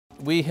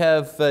we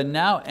have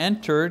now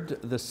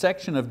entered the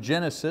section of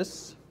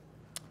Genesis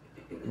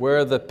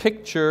where the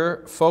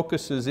picture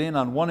focuses in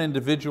on one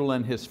individual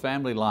and his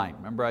family line.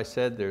 Remember I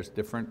said there's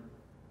different,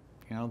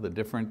 the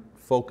different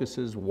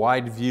focuses,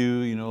 wide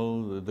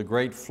view, the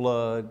great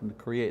flood,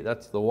 and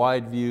that's the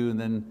wide view, and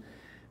then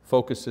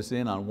focuses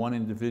in on one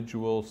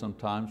individual,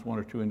 sometimes one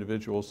or two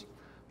individuals.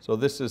 So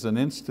this is an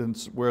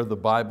instance where the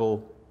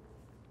Bible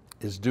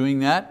is doing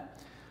that.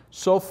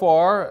 So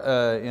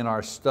far in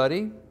our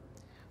study,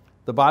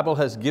 the Bible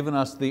has given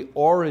us the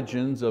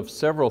origins of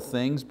several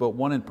things, but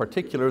one in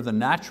particular, the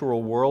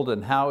natural world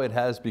and how it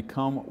has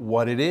become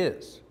what it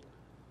is.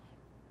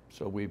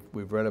 So we've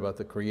read about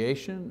the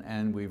creation,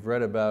 and we've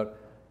read about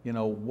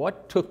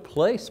what took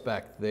place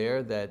back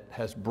there that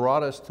has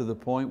brought us to the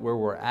point where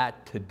we're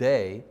at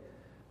today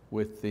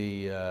with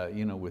the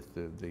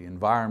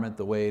environment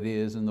the way it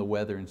is and the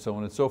weather and so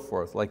on and so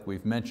forth. Like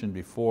we've mentioned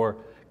before,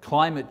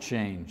 climate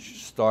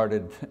change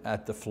started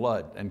at the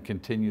flood and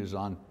continues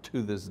on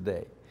to this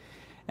day.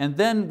 And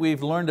then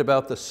we've learned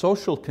about the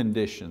social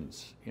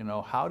conditions.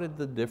 How did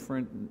the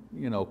different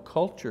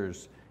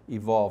cultures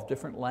evolve,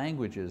 different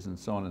languages and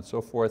so on and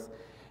so forth.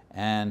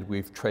 And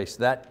we've traced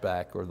that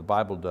back, or the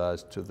Bible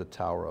does, to the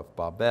Tower of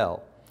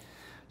Babel.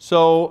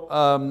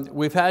 So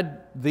we've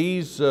had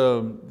these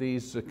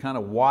kind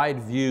of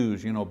wide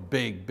views,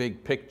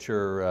 big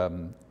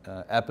picture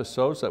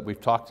episodes that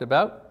we've talked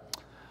about.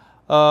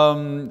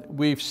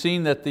 We've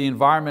seen that the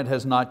environment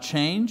has not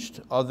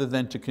changed other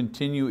than to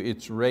continue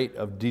its rate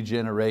of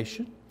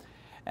degeneration.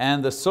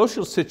 And the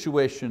social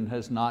situation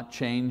has not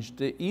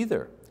changed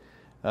either.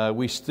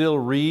 We still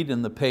read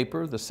in the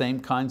paper the same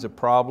kinds of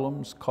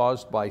problems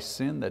caused by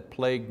sin that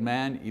plagued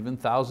man even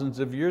thousands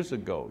of years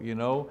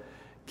ago.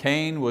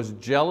 Cain was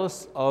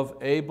jealous of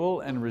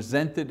Abel and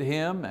resented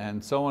him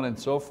and so on and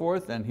so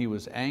forth, and he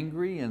was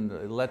angry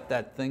and let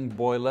that thing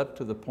boil up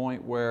to the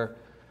point where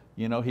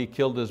he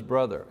killed his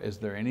brother. Is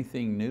there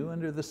anything new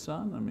under the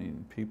sun? I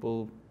mean,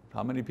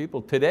 how many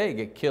people today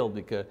get killed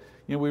because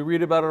we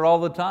read about it all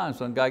the time.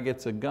 Some guy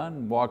gets a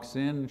gun, walks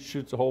in,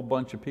 shoots a whole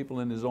bunch of people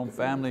in his own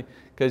family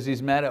because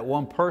he's mad at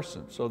one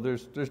person. So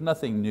there's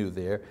nothing new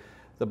there.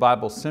 The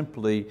Bible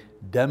simply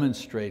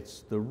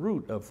demonstrates the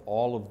root of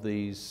all of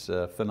these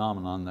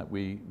phenomenon that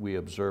we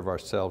observe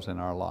ourselves in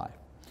our life.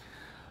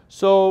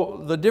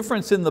 So the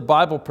difference in the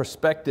Bible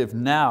perspective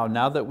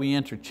now that we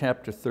enter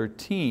chapter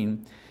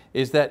 13,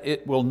 is that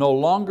it will no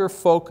longer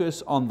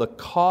focus on the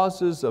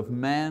causes of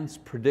man's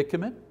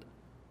predicament.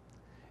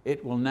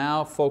 It will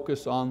now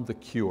focus on the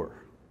cure.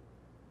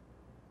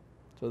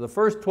 So the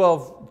first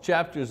 12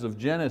 chapters of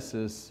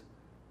Genesis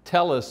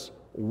tell us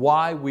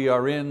why we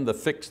are in the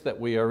fix that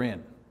we are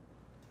in.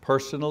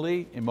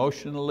 Personally,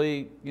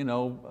 emotionally,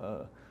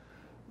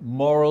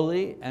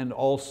 morally, and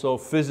also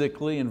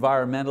physically,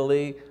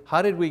 environmentally.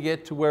 How did we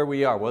get to where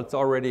we are? Well, it's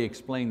already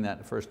explained that in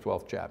the first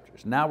 12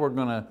 chapters. Now we're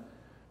going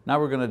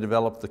to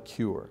develop the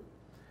cure.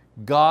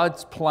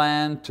 God's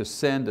plan to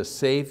send a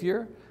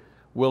Savior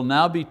will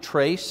now be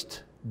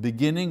traced,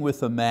 beginning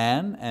with a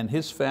man and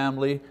his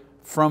family,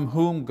 from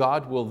whom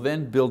God will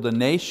then build a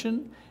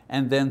nation,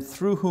 and then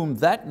through whom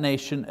that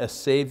nation a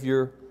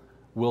Savior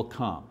will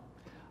come.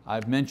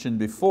 I've mentioned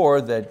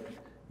before that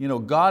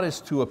God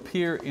is to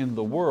appear in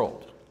the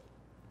world,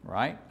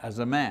 right, as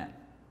a man.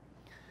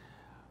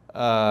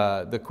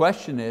 The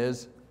question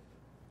is,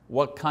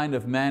 what kind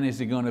of man is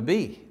he going to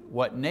be?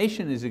 What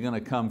nation is he going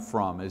to come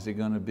from? Is he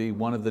going to be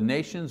one of the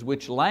nations?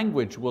 Which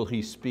language will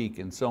he speak?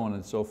 And so on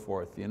and so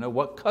forth.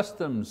 What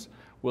customs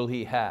will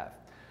he have?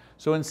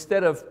 So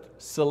instead of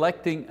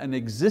selecting an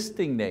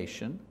existing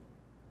nation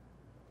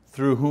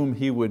through whom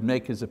he would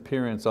make his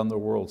appearance on the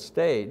world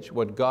stage,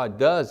 what God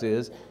does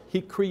is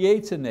He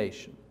creates a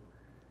nation.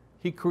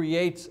 He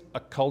creates a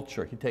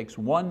culture. He takes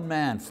one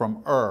man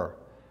from Ur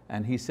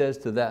and He says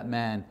to that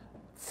man,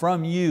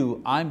 from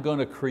you, I'm going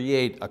to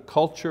create a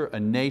culture, a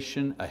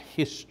nation, a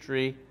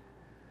history,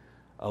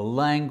 a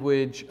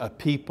language, a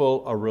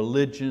people, a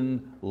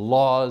religion,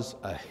 laws,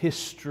 a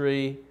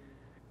history,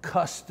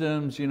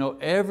 customs,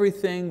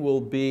 everything will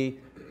be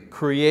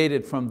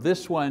created from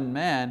this one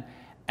man.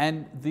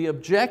 And the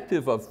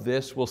objective of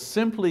this will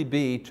simply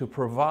be to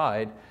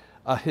provide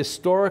a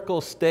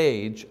historical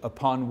stage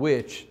upon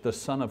which the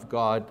Son of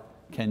God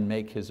can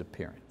make His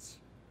appearance.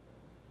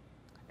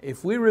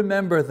 If we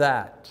remember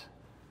that,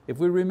 if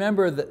we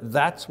remember that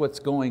that's what's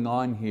going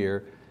on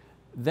here,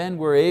 then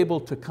we're able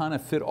to kind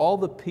of fit all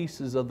the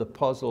pieces of the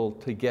puzzle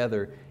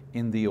together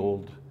in the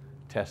Old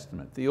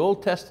Testament. The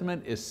Old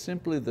Testament is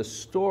simply the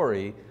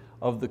story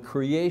of the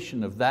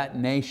creation of that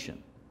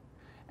nation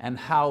and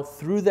how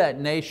through that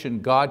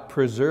nation God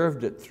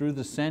preserved it through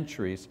the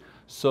centuries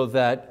so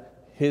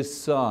that His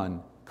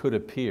Son could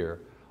appear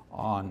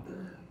on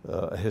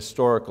a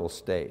historical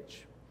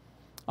stage.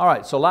 All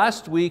right, so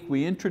last week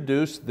we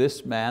introduced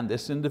this man,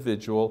 this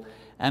individual,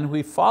 and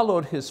we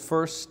followed his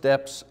first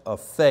steps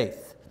of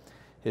faith.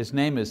 His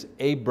name is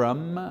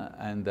Abram,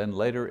 and then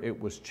later it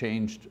was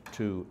changed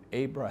to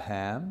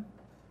Abraham.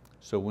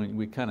 So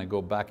we kind of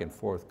go back and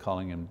forth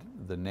calling him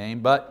the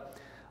name. But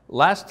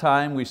last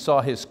time we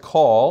saw his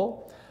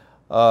call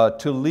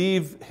to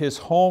leave his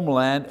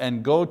homeland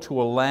and go to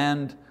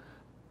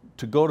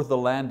the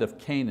land of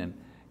Canaan.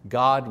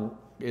 God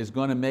is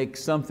going to make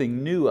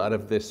something new out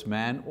of this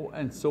man.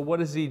 And so what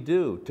does he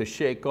do to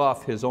shake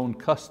off his own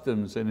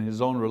customs and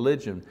his own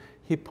religion?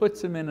 He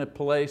puts him in a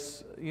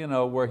place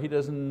where he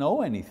doesn't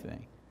know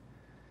anything.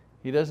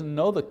 He doesn't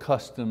know the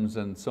customs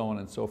and so on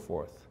and so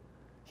forth.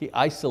 He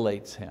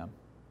isolates him.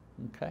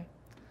 Okay?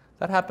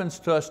 That happens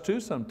to us too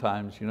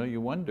sometimes.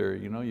 You wonder,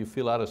 you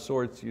feel out of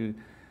sorts, you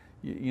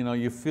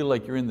feel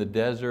like you're in the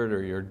desert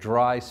or you're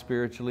dry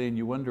spiritually, and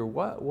you wonder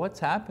what's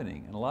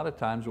happening. And a lot of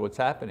times what's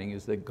happening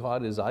is that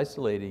God is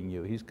isolating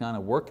you. He's kind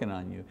of working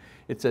on you.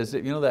 It's as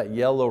if, that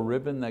yellow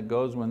ribbon that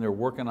goes when they're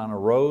working on a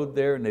road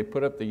there and they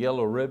put up the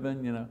yellow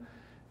ribbon.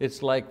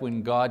 It's like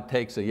when God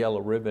takes a yellow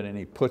ribbon and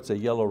He puts a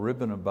yellow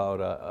ribbon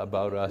about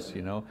us,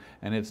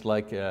 and it's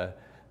like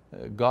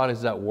God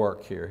is at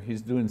work here.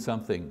 He's doing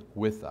something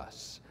with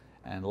us.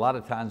 And a lot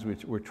of times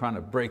we're trying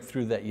to break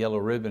through that yellow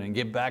ribbon and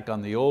get back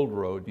on the old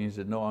road. And He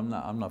said, no, I'm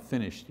not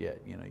finished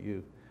yet.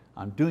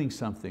 I'm doing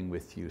something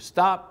with you.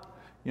 Stop.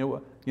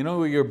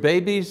 Your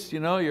babies,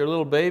 your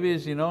little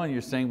babies, and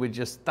you're saying, would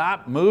you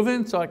stop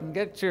moving so I can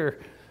get your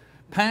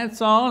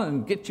pants on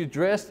and get you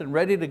dressed and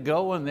ready to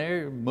go, and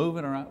they're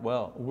moving around.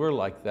 Well, we're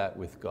like that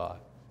with God.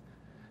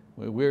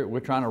 We're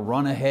trying to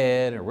run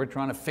ahead, or we're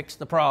trying to fix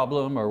the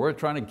problem, or we're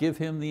trying to give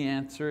Him the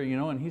answer,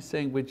 and He's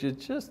saying, would you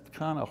just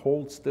kind of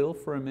hold still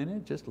for a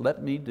minute? Just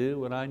let me do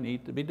what I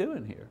need to be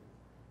doing here.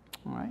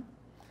 All right?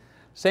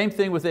 Same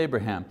thing with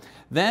Abraham.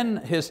 Then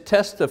his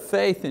test of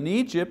faith in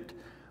Egypt,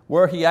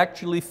 where he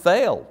actually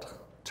failed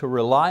to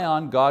rely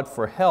on God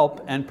for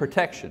help and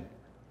protection.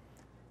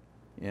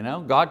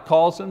 God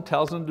calls him,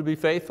 tells him to be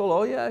faithful.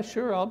 Oh yeah,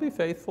 sure, I'll be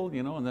faithful.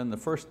 And then the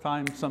first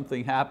time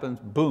something happens,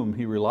 boom,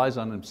 he relies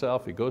on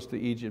himself. He goes to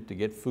Egypt to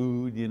get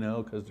food,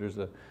 because there's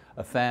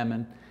a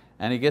famine.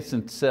 And he gets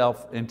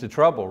himself into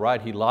trouble,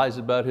 right? He lies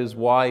about his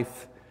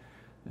wife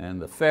and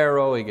the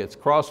Pharaoh. He gets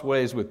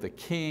crossways with the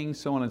king,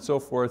 so on and so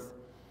forth.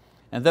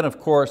 And then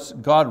of course,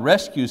 God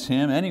rescues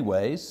him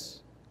anyways,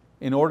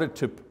 in order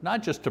to,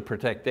 not just to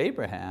protect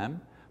Abraham,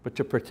 but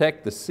to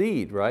protect the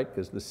seed, right?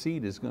 Because the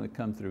seed is going to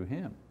come through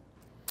him.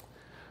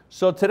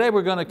 So today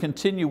we're going to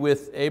continue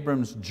with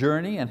Abram's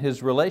journey and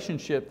his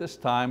relationship. This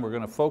time we're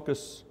going to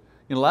focus,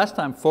 last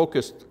time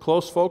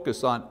close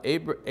focus on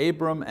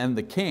Abram and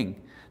the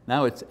king.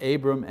 Now it's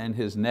Abram and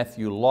his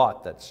nephew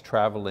Lot that's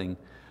traveling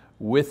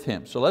with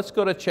him. So let's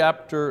go to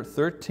chapter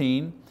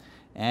 13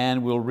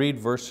 and we'll read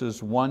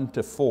verses 1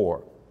 to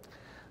 4.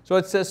 So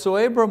it says, so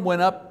Abram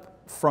went up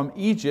from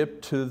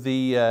Egypt to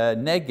the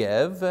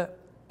Negev,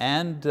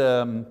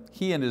 and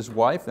he and his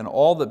wife and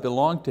all that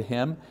belonged to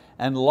him,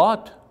 and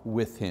Lot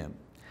with him.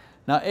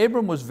 Now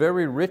Abram was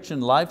very rich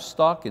in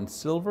livestock, in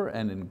silver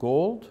and in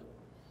gold.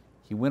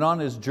 He went on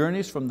his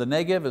journeys from the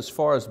Negev as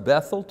far as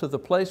Bethel, to the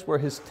place where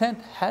his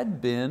tent had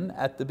been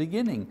at the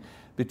beginning,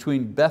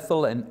 between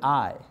Bethel and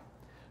Ai,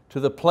 to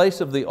the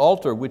place of the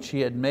altar which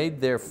he had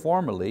made there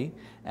formerly,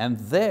 and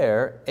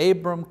there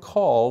Abram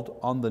called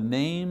on the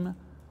name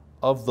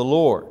of the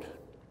Lord.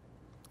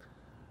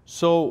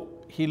 So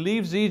he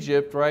leaves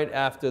Egypt right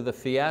after the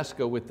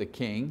fiasco with the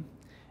king,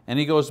 and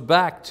he goes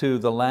back to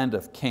the land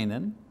of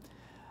Canaan.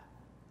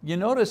 You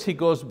notice he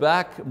goes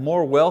back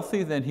more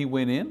wealthy than he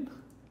went in.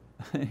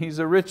 He's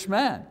a rich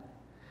man.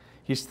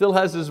 He still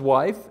has his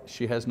wife.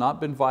 She has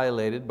not been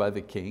violated by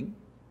the king.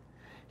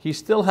 He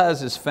still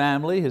has his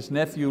family, his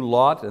nephew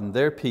Lot and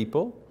their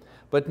people,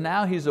 but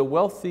now he's a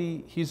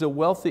wealthy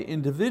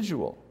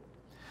individual.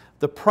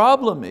 The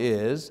problem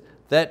is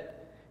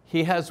that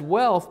he has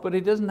wealth, but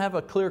he doesn't have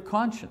a clear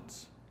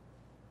conscience.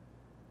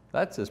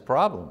 That's his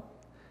problem.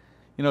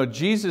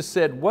 Jesus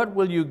said, what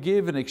will you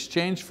give in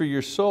exchange for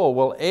your soul?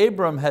 Well,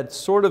 Abram had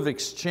sort of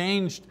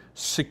exchanged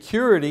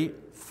security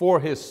for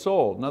his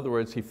soul. In other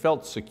words, he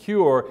felt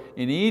secure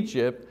in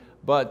Egypt,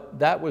 but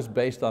that was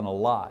based on a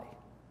lie.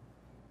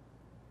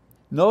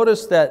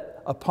 Notice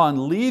that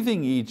upon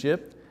leaving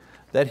Egypt,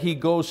 that he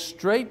goes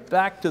straight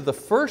back to the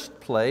first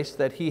place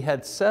that he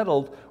had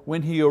settled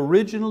when he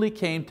originally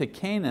came to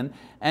Canaan,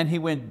 and he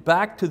went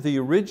back to the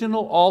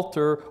original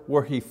altar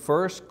where he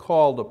first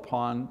called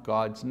upon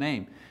God's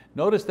name.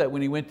 Notice that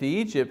when he went to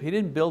Egypt, he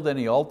didn't build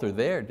any altar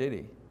there, did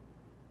he?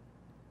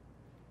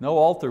 No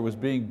altar was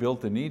being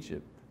built in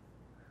Egypt.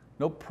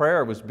 No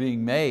prayer was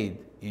being made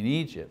in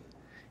Egypt.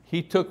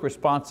 He took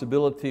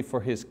responsibility for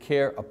his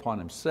care upon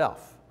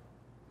himself.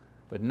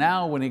 But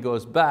now when he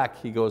goes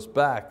back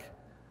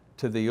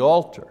to the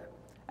altar,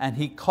 and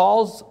he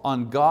calls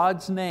on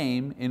God's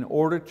name in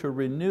order to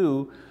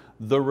renew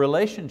the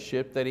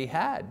relationship that he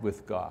had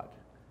with God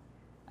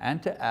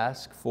and to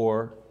ask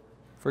for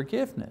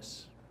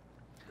forgiveness.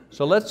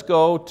 So let's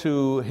go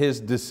to his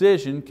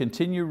decision,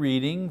 continue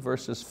reading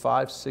verses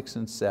 5, 6,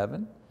 and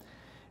 7.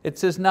 It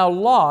says, now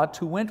Lot,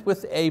 who went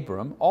with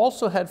Abram,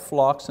 also had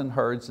flocks and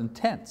herds and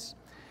tents,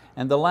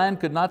 and the land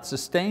could not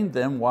sustain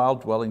them while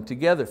dwelling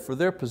together, for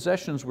their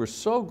possessions were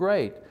so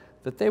great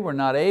that they were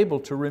not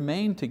able to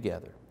remain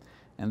together.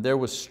 And there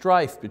was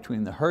strife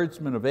between the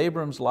herdsmen of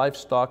Abram's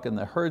livestock and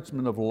the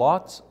herdsmen of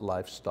Lot's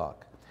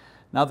livestock.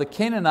 Now the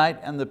Canaanite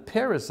and the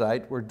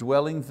Perizzite were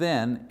dwelling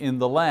then in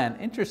the land.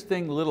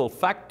 Interesting little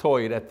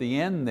factoid at the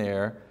end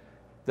there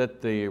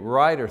that the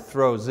writer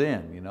throws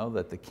in,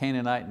 that the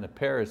Canaanite and the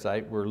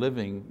Perizzite were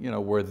living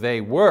where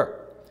they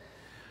were.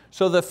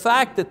 So the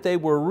fact that they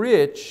were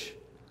rich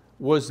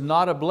was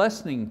not a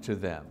blessing to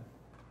them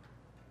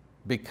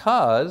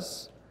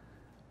because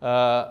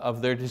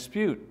of their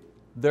dispute.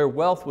 Their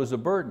wealth was a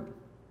burden.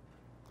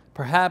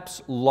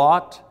 Perhaps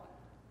Lot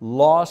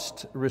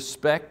lost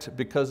respect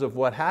because of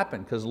what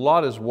happened, because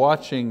Lot is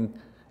watching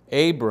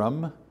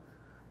Abram,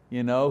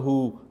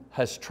 who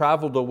has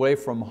traveled away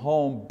from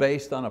home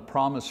based on a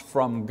promise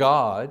from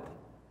God.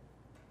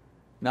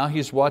 Now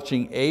he's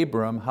watching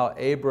Abram, how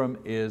Abram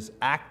is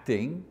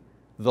acting,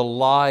 the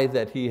lie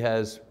that he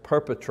has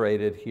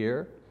perpetrated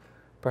here.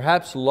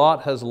 Perhaps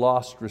Lot has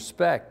lost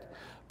respect.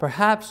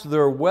 Perhaps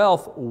their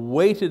wealth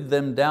weighted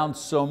them down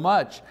so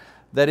much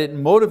that it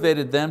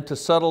motivated them to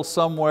settle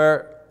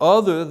somewhere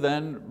other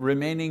than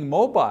remaining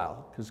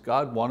mobile, because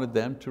God wanted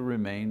them to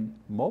remain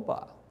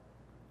mobile.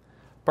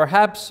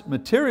 Perhaps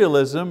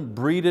materialism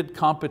breeded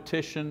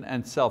competition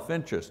and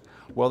self-interest.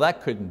 Well,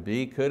 that couldn't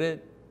be, could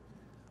it?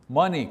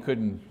 Money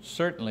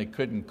certainly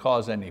couldn't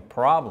cause any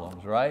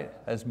problems, right?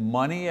 Has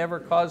money ever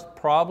caused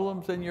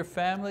problems in your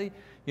family?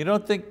 You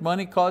don't think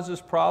money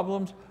causes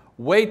problems?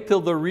 Wait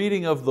till the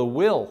reading of the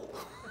will.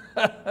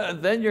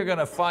 Then you're going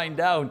to find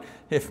out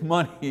if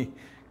money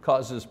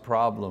causes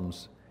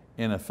problems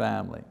in a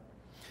family.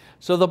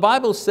 So the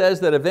Bible says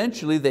that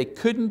eventually they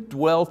couldn't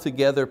dwell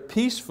together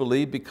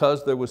peacefully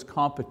because there was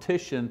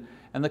competition,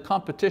 and the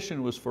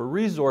competition was for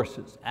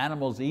resources.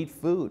 Animals eat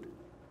food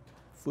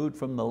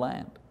from the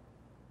land.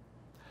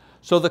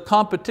 So the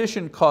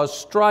competition caused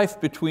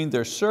strife between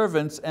their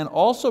servants and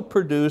also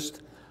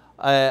produced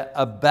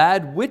a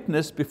bad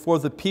witness before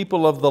the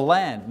people of the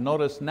land.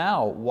 Notice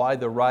now why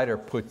the writer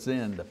puts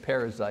in the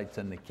Perizzites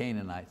and the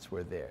Canaanites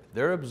were there.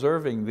 They're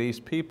observing these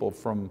people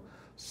from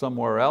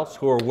somewhere else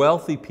who are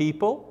wealthy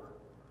people,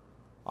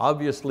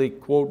 obviously,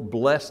 quote,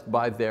 blessed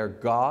by their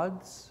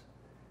gods,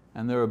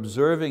 and they're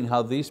observing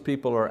how these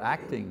people are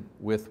acting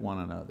with one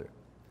another.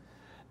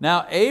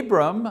 Now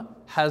Abram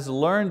has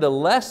learned a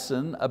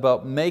lesson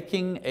about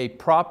making a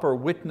proper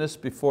witness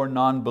before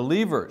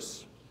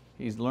non-believers.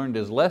 He's learned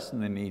his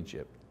lesson in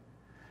Egypt.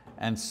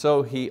 And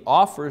so he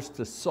offers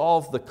to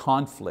solve the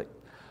conflict.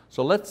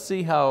 So let's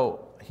see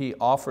how he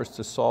offers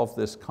to solve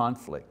this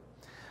conflict.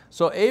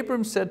 So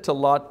Abram said to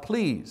Lot,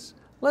 please,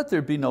 let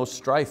there be no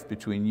strife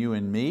between you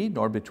and me,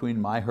 nor between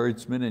my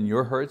herdsmen and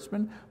your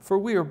herdsmen, for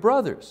we are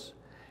brothers.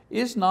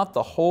 Is not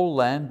the whole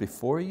land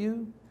before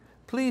you?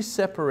 Please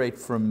separate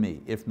from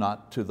me. If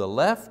not to the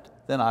left,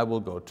 then I will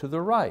go to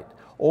the right.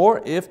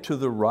 Or if to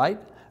the right,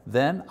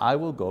 then I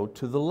will go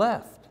to the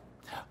left.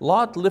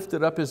 Lot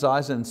lifted up his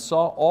eyes and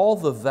saw all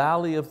the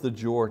valley of the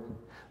Jordan,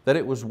 that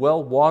it was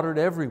well watered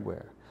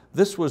everywhere.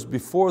 This was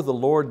before the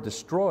Lord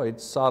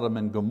destroyed Sodom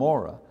and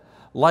Gomorrah.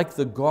 Like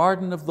the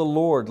garden of the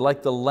Lord,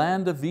 like the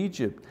land of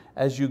Egypt,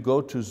 as you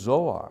go to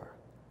Zoar.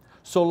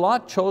 So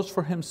Lot chose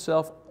for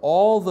himself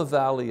all the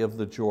valley of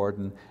the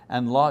Jordan,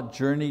 and Lot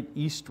journeyed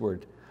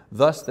eastward.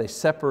 Thus they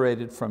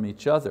separated from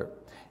each other.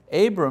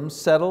 Abram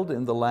settled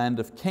in the land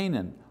of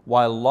Canaan,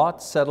 while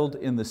Lot settled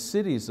in the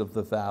cities of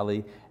the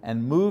valley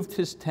and moved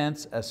his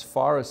tents as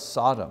far as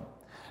Sodom.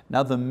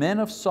 Now the men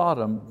of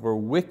Sodom were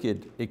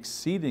wicked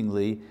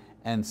exceedingly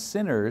and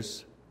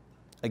sinners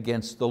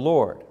against the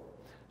Lord.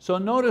 So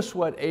notice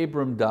what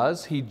Abram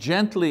does. He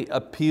gently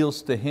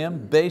appeals to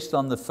him based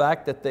on the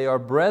fact that they are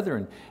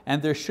brethren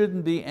and there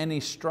shouldn't be any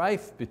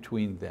strife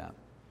between them.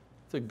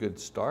 It's a good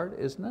start,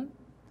 isn't it?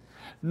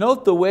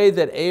 Note the way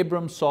that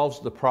Abram solves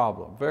the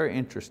problem. Very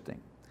interesting.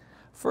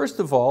 First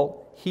of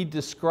all, he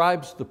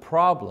describes the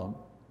problem.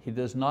 He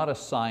does not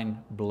assign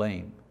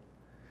blame.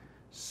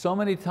 So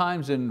many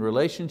times in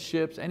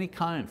relationships, any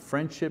kind,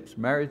 friendships,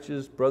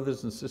 marriages,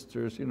 brothers and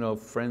sisters,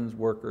 friends,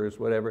 workers,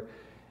 whatever,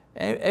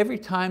 every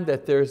time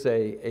that there's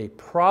a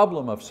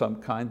problem of some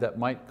kind that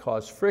might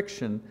cause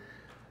friction,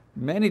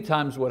 many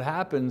times what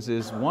happens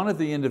is one of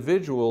the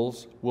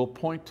individuals will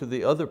point to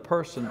the other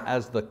person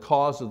as the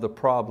cause of the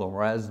problem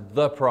or as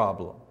the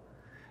problem.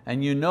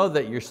 And you know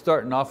that you're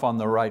starting off on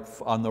the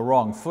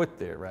wrong foot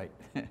there, right?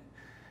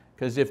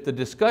 Because if the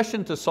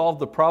discussion to solve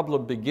the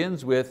problem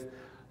begins with,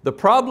 the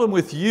problem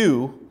with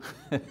you,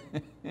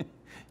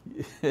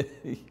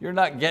 you're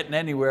not getting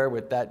anywhere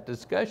with that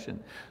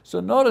discussion. So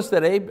notice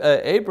that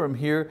Abram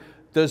here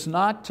does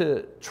not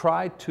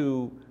try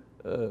to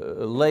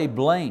lay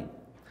blame.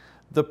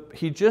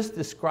 He just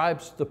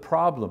describes the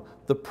problem.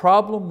 The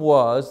problem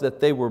was that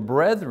they were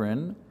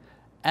brethren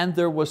and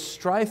there was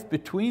strife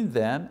between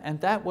them,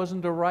 and that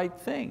wasn't a right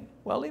thing.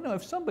 Well,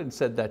 if someone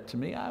said that to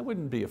me, I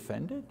wouldn't be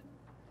offended.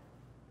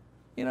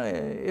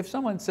 If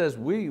someone says,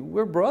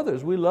 we're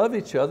brothers, we love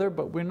each other,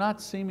 but we're not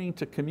seeming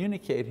to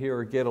communicate here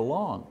or get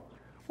along.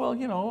 Well,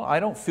 I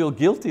don't feel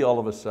guilty all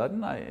of a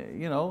sudden.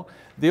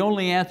 The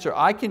only answer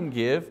I can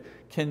give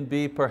can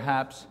be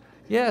perhaps,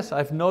 yes,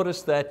 I've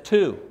noticed that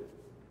too.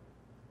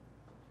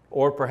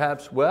 Or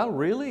perhaps, well,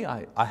 really,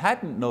 I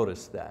hadn't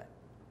noticed that.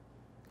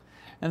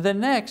 And then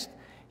next,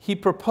 he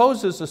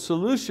proposes a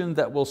solution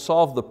that will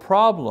solve the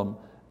problem,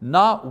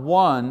 not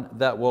one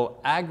that will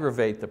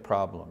aggravate the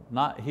problem.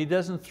 He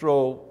doesn't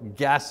throw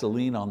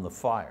gasoline on the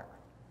fire.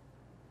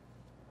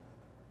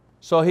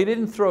 So he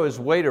didn't throw his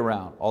weight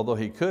around, although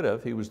he could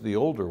have, he was the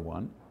older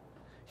one.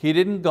 He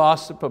didn't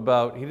gossip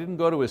about, he didn't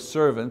go to his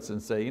servants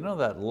and say, you know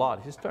that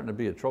Lot, he's starting to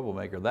be a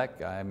troublemaker, that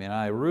guy. I mean,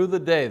 I rue the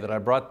day that I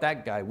brought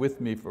that guy with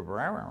me for,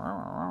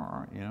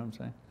 you know what I'm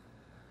saying?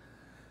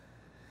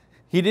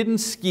 He didn't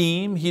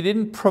scheme, he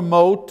didn't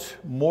promote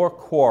more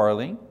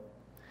quarreling.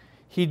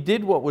 He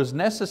did what was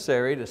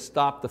necessary to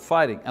stop the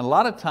fighting. And a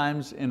lot of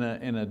times in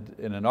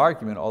an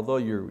argument, although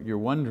you're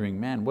wondering,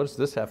 man, what does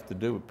this have to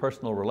do with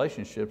personal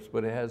relationships?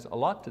 But it has a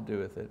lot to do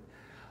with it.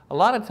 A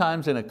lot of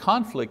times in a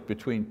conflict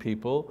between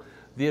people,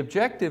 the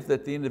objective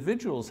that the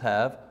individuals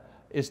have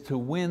is to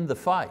win the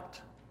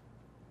fight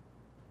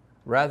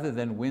rather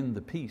than win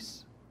the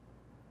peace.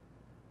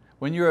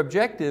 When your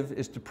objective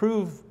is to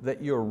prove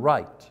that you're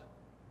right,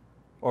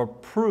 or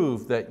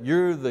prove that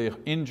you're the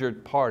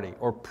injured party,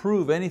 or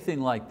prove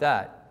anything like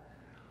that,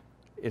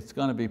 it's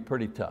going to be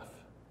pretty tough.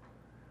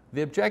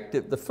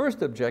 The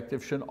first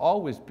objective should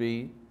always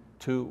be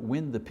to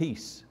win the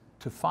peace,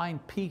 to find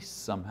peace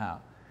somehow.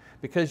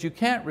 Because you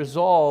can't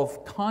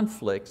resolve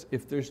conflicts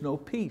if there's no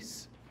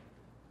peace.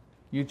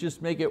 You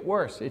just make it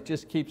worse. It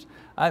just keeps,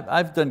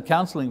 I've done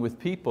counseling with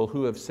people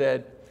who have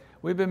said,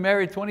 we've been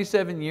married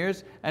 27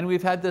 years and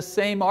we've had the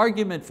same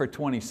argument for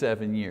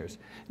 27 years.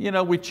 You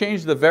know, we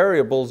change the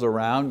variables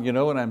around, you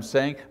know what I'm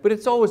saying, but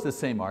it's always the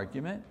same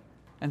argument.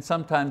 And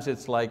sometimes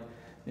it's like,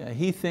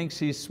 he thinks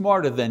he's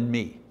smarter than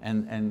me,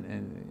 and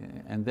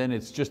then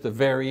it's just a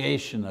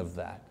variation of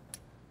that.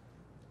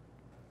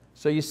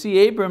 So you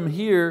see Abram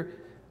here,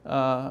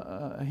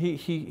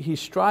 he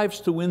strives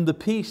to win the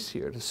peace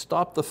here, to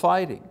stop the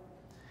fighting.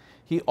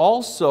 He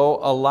also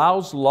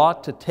allows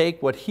Lot to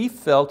take what he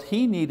felt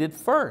he needed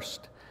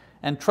first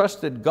and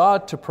trusted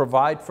God to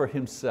provide for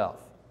himself.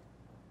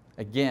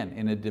 Again,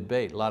 in a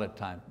debate, a lot of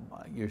times,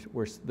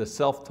 the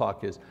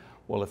self-talk is,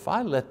 well, if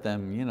I let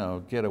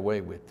them get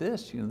away with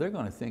this, they're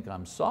going to think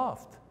I'm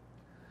soft.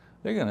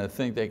 They're going to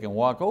think they can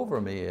walk over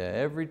me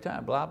every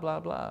time, blah, blah,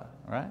 blah,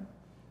 right?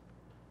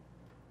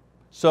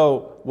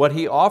 So what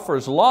he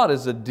offers Lot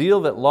is a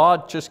deal that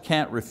Lot just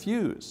can't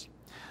refuse.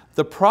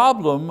 The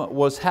problem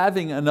was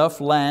having enough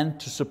land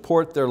to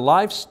support their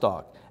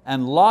livestock,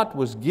 and Lot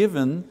was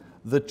given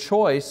the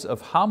choice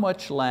of how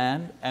much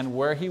land and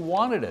where he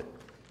wanted it.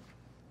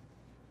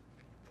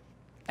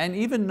 And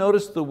even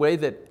notice the way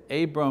that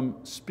Abram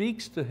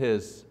speaks to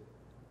his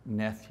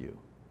nephew.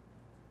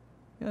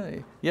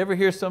 You ever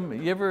hear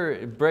you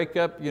ever break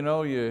up,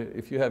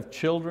 if you have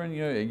children,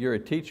 you're a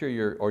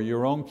teacher or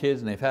your own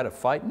kids and they've had a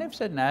fight and they've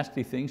said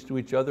nasty things to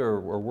each other,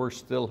 or worse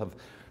still, have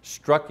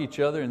struck each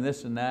other and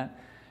this and that,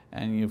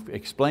 and you've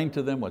explained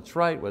to them what's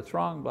right, what's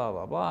wrong, blah,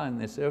 blah, blah, and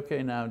they say,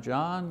 okay, now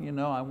John,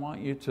 I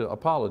want you to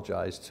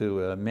apologize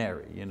to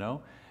Mary,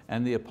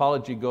 and the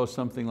apology goes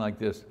something like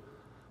this: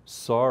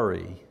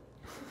 sorry.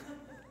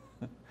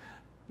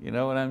 You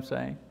know what I'm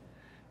saying?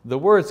 The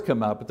words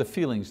come out, but the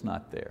feeling's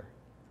not there.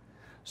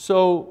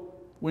 So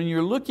when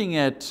you're looking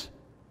at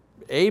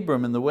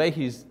Abram and the way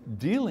he's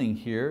dealing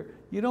here,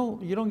 you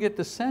don't get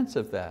the sense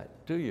of that,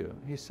 do you?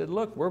 He said,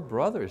 look, we're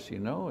brothers,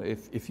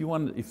 If you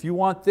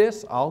want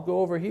this, I'll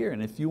go over here,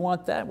 and if you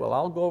want that, well,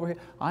 I'll go over here.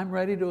 I'm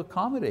ready to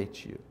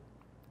accommodate you.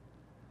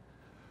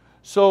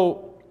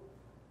 So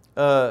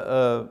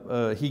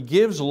he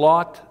gives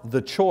Lot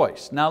the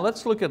choice. Now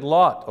let's look at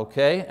Lot,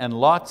 okay, and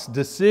Lot's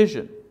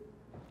decision.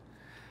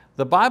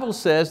 The Bible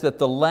says that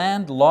the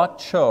land Lot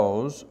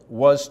chose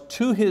was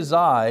to his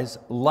eyes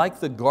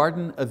like the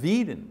Garden of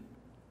Eden.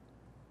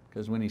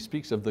 Because when he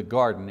speaks of the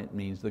garden, it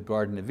means the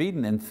Garden of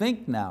Eden. And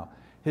think now,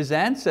 his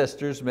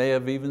ancestors may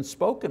have even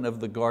spoken of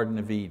the Garden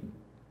of Eden,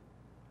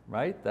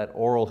 right? That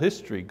oral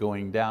history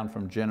going down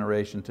from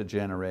generation to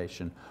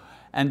generation.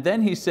 And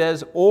then he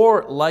says,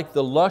 or like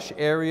the lush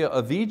area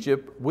of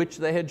Egypt, which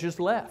they had just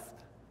left.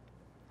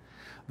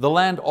 The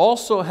land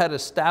also had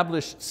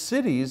established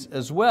cities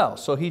as well.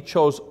 So he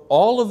chose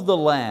all of the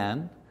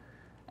land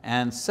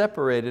and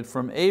separated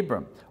from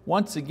Abram.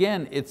 Once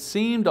again, it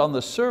seemed on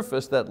the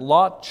surface that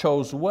Lot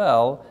chose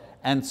well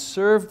and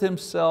served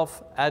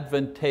himself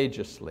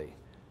advantageously.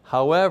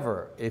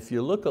 However, if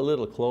you look a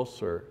little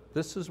closer,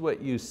 this is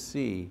what you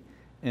see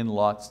in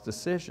Lot's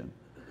decision.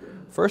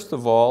 First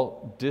of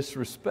all,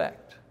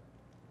 disrespect.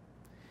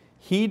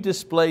 He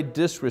displayed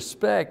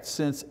disrespect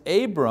since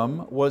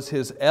Abram was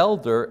his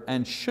elder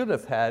and should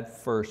have had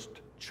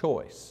first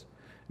choice.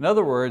 In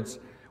other words,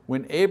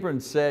 when Abram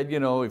said,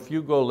 if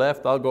you go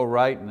left, I'll go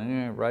right,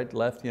 and right,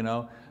 left,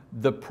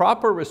 the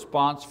proper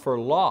response for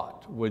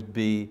Lot would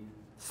be,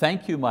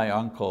 thank you, my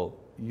uncle,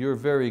 you're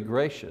very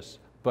gracious,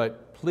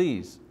 but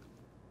please,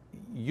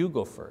 you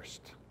go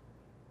first.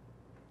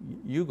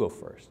 You go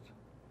first.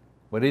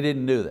 But he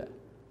didn't do that.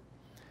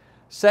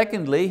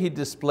 Secondly, he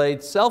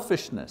displayed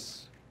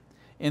selfishness.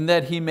 in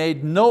that he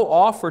made no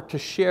offer to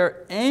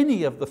share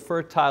any of the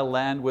fertile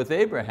land with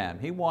Abraham.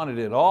 He wanted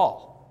it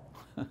all.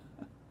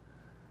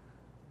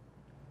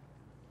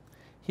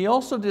 He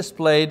also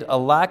displayed a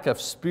lack of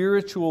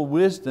spiritual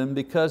wisdom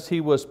because he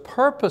was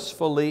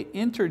purposefully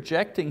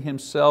interjecting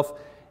himself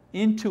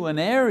into an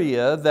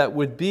area that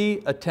would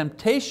be a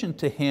temptation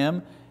to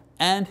him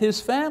and his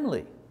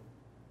family.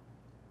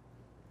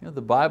 You know,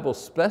 the Bible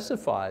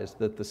specifies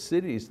that the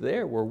cities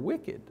there were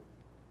wicked.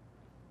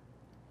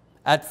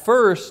 At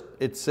first,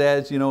 it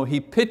says, he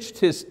pitched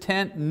his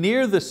tent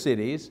near the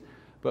cities,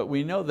 but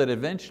we know that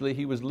eventually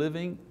he was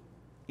living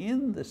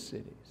in the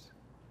cities.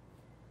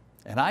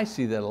 And I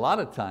see that a lot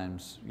of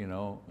times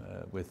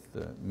with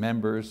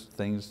members,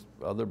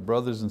 other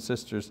brothers and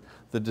sisters,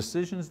 the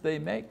decisions they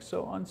make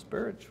so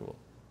unspiritual.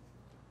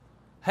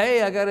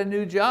 Hey, I got a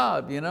new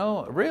job,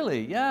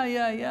 really? Yeah,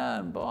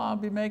 and I'll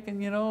be making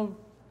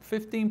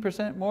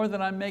 15% more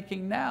than I'm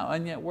making now,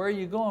 and yet where are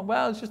you going?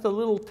 Well, it's just a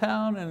little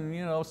town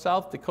in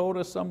South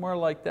Dakota, somewhere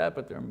like that,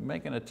 but they're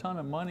making a ton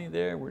of money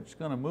there, we're just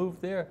going to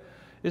move there.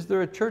 Is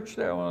there a church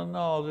there? Well,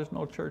 no, there's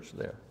no church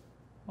there.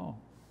 Oh,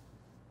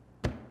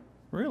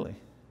 really?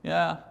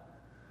 Yeah.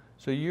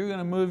 So you're going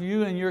to move,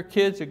 you and your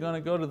kids are going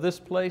to go to this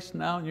place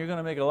now, and you're going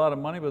to make a lot of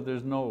money, but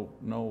there's no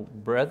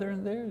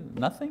brethren there,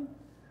 nothing?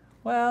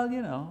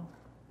 Well,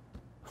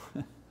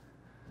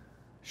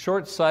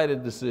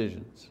 short-sighted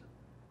decisions.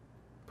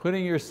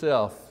 Putting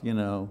yourself in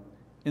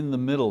the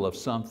middle of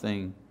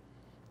something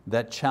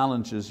that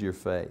challenges your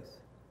faith.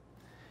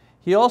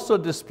 He also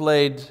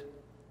displayed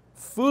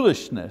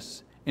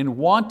foolishness in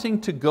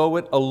wanting to go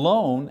it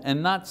alone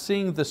and not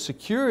seeing the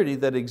security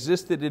that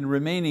existed in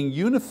remaining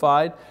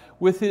unified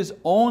with his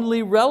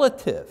only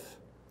relative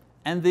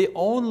and the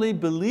only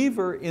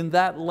believer in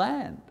that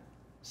land,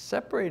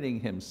 separating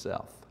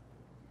himself.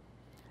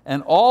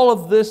 And all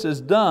of this is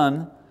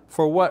done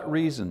for what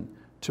reason?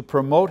 To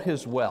promote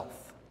his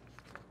wealth,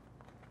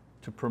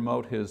 to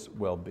promote his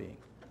well-being.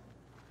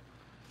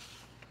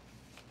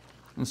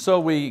 And so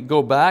we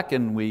go back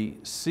and we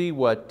see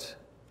what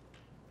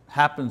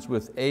happens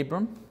with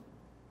Abram.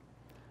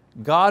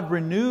 God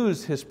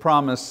renews His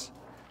promise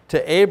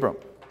to Abram.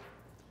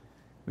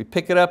 We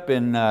pick it up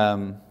in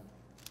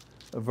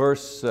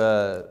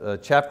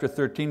chapter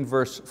 13,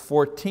 verse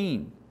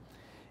 14.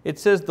 It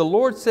says, the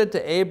Lord said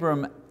to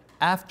Abram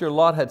after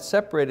Lot had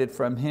separated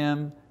from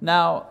him,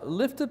 now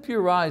lift up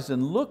your eyes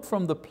and look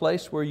from the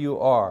place where you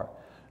are,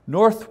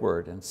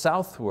 northward and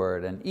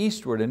southward and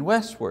eastward and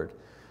westward.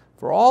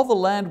 For all the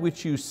land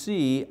which you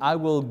see, I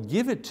will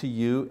give it to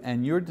you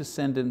and your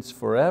descendants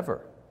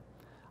forever.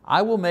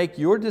 I will make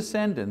your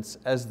descendants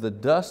as the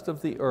dust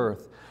of the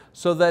earth,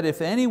 so that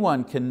if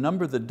anyone can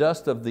number the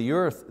dust of the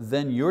earth,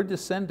 then your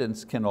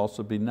descendants can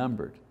also be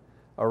numbered.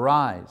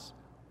 Arise,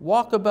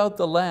 walk about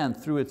the land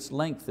through its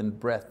length and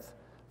breadth,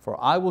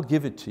 for I will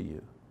give it to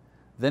you.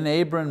 Then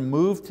Abram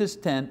moved his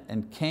tent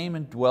and came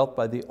and dwelt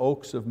by the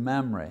oaks of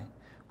Mamre,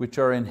 which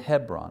are in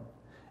Hebron,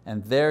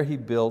 and there he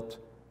built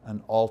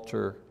an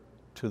altar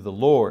to the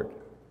Lord.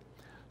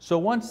 So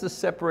once the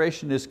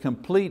separation is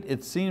complete,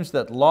 it seems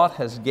that Lot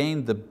has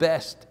gained the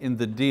best in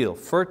the deal.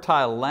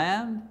 Fertile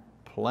land,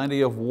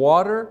 plenty of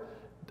water,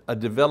 a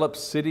developed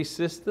city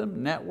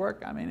system,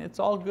 network, it's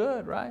all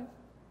good, right?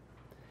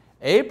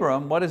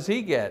 Abram, what does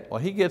he get?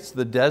 Well, he gets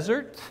the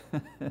desert,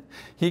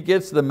 he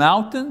gets the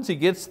mountains, he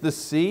gets the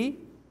sea,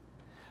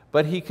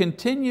 but he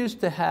continues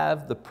to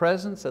have the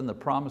presence and the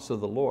promise of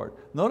the Lord.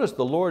 Notice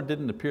the Lord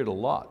didn't appear to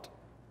Lot.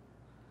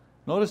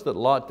 Notice that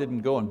Lot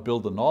didn't go and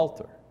build an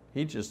altar.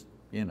 He just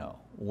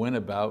went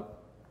about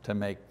to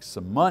make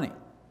some money.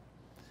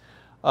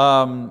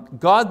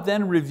 God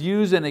then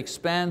reviews and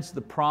expands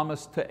the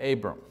promise to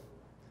Abram.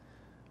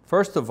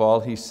 First of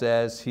all, he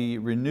says he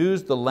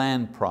renews the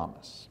land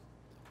promise.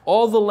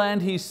 All the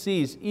land he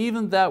sees,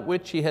 even that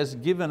which he has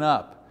given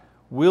up,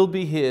 will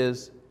be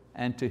his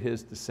and to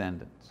his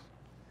descendants.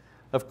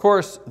 Of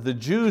course, the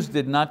Jews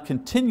did not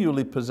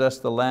continually possess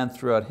the land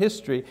throughout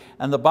history,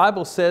 and the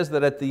Bible says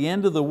that at the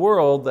end of the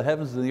world, the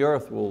heavens and the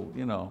earth will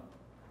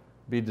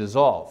be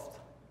dissolved.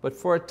 But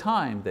for a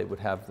time, they would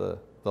have the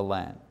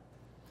land.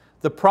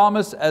 The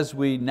promise, as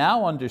we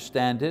now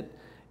understand it,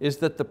 is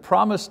that the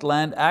promised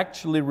land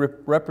actually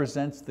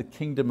represents the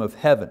kingdom of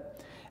heaven,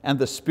 and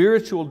the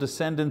spiritual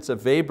descendants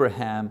of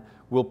Abraham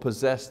will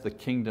possess the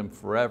kingdom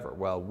forever.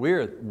 Well,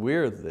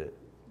 we're the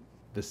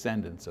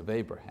descendants of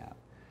Abraham.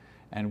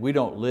 And we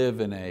don't live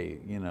in a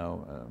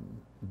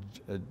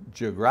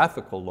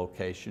geographical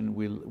location,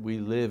 we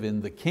live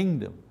in the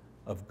kingdom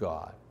of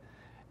God.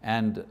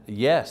 And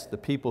yes, the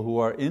people who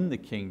are in the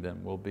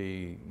kingdom will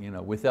be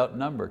without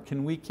number.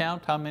 Can we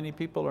count how many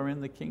people are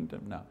in the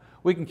kingdom? No.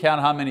 We can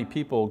count how many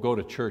people go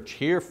to church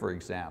here, for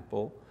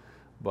example,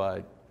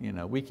 but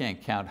we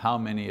can't count how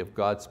many of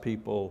God's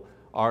people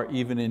are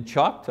even in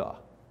Choctaw,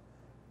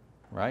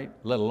 right?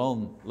 Let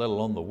alone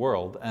the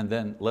world, and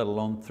then let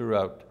alone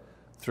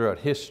throughout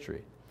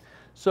history.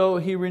 So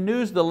he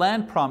renews the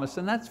land promise,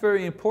 and that's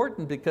very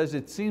important because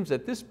it seems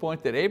at this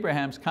point that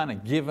Abraham's kind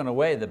of given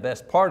away the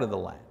best part of the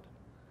land.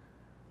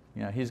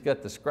 You know, he's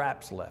got the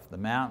scraps left, the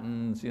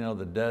mountains, you know,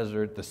 the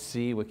desert, the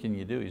sea, what can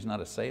you do? He's not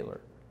a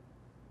sailor.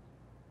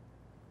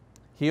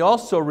 He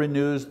also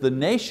renews the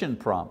nation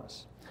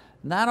promise.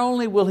 Not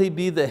only will he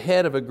be the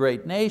head of a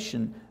great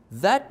nation,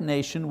 that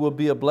nation will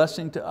be a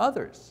blessing to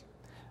others.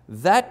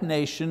 That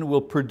nation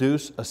will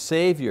produce a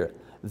Savior.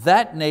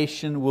 That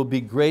nation will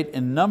be great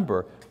in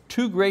number,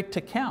 too great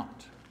to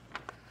count.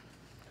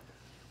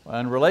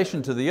 In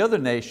relation to the other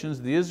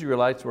nations, the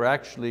Israelites were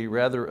actually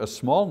rather a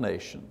small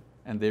nation,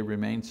 and they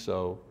remain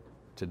so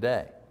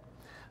today.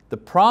 The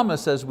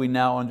promise, as we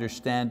now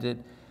understand it,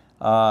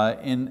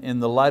 in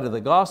the light of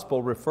the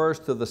gospel, refers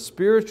to the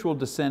spiritual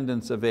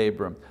descendants of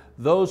Abram,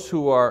 those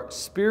who are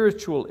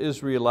spiritual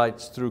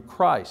Israelites through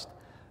Christ.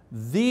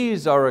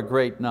 These are a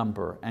great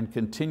number and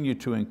continue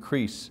to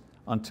increase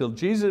until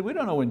Jesus. We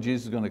don't know when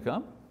Jesus is going to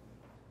come.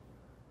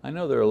 I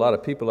know there are a lot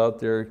of people out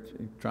there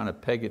trying to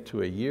peg it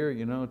to a year,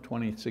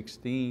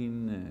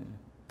 2016.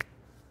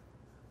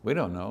 We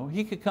don't know.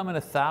 He could come in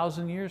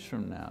 1,000 years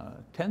from now.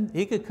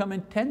 He could come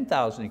in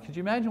 10,000. Could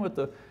you imagine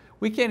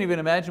we can't even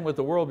imagine what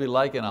the world will be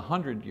like in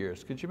 100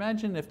 years. Could you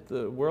imagine if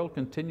the world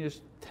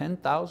continues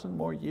 10,000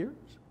 more years?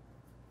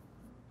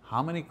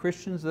 How many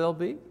Christians there'll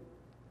be?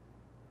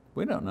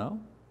 We don't know.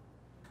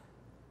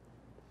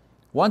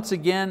 Once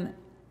again,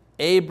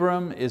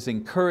 Abram is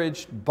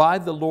encouraged by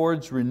the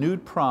Lord's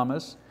renewed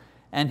promise,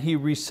 and he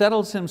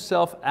resettles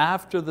himself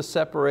after the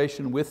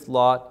separation with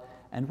Lot.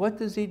 And what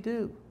does he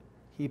do?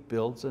 He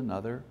builds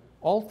another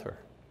altar.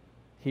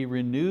 He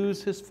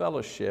renews his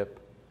fellowship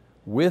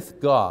with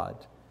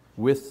God,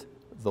 with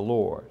the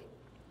Lord.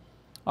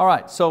 All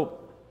right, so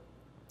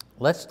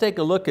let's take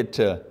a look at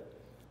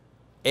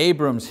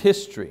Abram's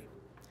history.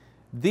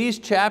 These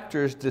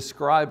chapters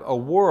describe a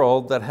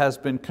world that has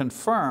been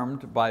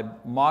confirmed by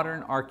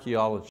modern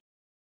archaeology.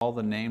 All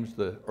the names,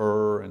 the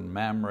Ur and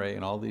Mamre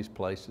and all these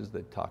places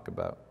they talk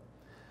about.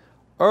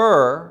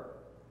 Ur,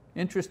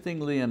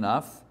 interestingly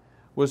enough,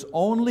 was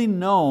only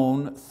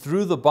known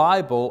through the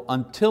Bible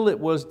until it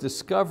was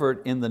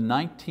discovered in the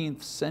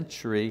 19th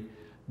century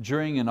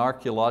during an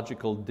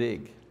archaeological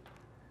dig.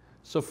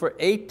 So for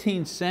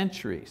 18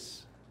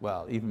 centuries,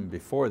 well, even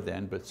before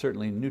then, but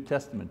certainly in New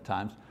Testament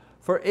times,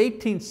 for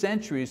 18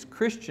 centuries,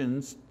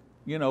 Christians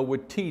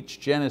would teach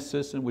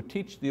Genesis and would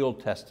teach the Old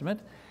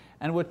Testament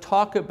and would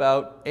talk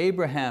about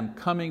Abraham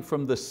coming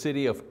from the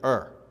city of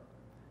Ur.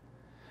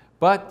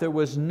 But there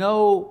was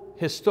no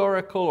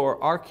historical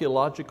or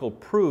archaeological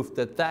proof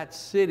that that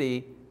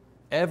city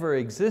ever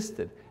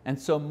existed. And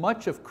so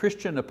much of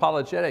Christian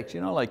apologetics,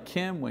 like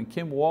when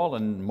Kim Wall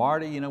and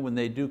Marty, when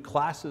they do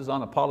classes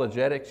on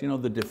apologetics,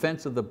 the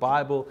defense of the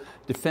Bible,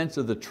 defense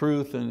of the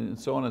truth, and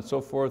so on and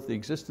so forth, the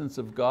existence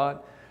of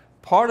God,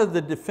 part of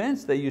the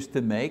defense they used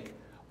to make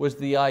was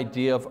the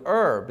idea of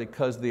Ur,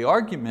 because the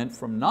argument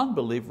from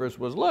non-believers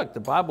was, look, the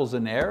Bible's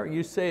in error,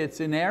 you say it's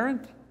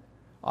inerrant?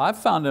 I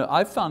found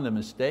a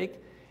mistake.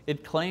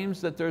 It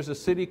claims that there's a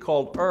city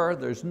called Ur.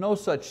 There's no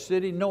such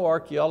city. No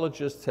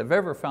archaeologists have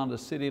ever found a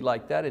city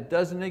like that. It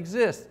doesn't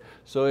exist.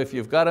 So if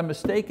you've got a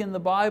mistake in the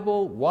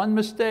Bible, one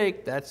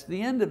mistake, that's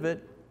the end of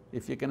it.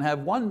 If you can have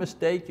one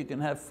mistake, you can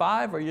have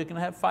 5 or you can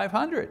have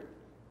 500.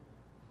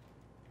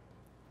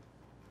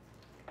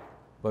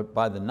 But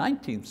by the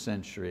 19th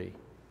century,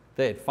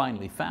 they had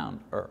finally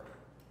found Ur.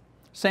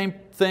 Same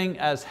thing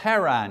as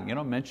Haran,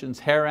 mentions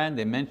Haran,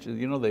 they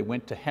mentioned, they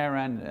went to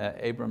Haran,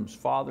 Abram's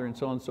father, and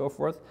so on and so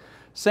forth.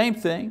 Same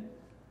thing,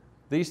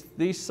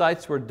 these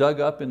sites were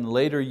dug up in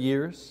later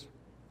years.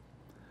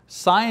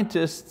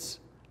 Scientists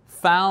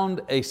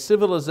found a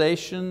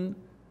civilization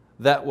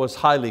that was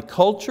highly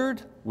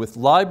cultured, with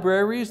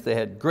libraries, they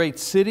had great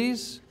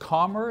cities,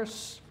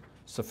 commerce,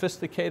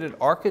 sophisticated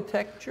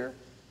architecture.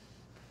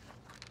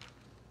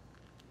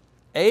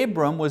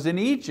 Abram was in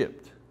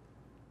Egypt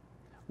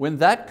when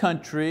that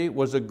country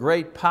was a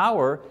great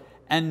power,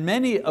 and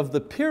many of the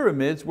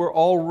pyramids were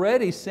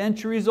already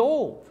centuries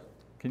old.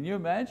 Can you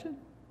imagine?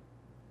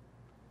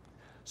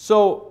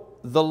 So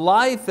the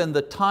life and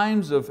the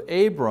times of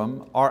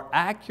Abram are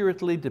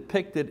accurately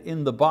depicted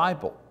in the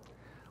Bible.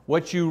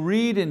 What you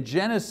read in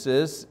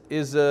Genesis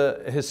is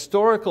a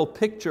historical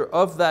picture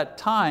of that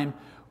time,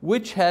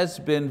 which has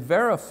been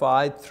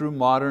verified through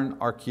modern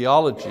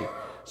archaeology.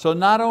 So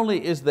not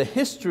only is the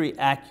history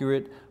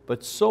accurate,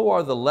 but so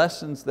are the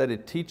lessons that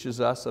it teaches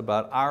us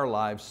about our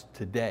lives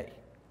today.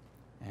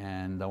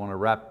 And I want to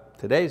wrap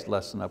today's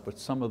lesson up with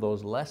some of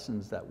those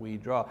lessons that we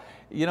draw.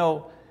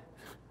 A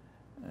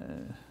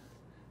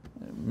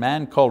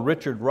man called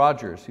Richard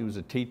Rogers, he was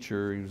a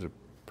teacher, he was a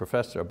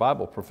professor, a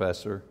Bible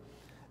professor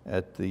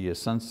at the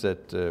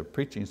Sunset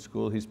Preaching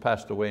School. He's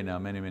passed away now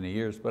many, many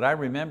years, but I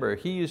remember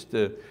he used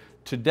to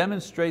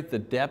demonstrate the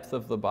depth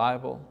of the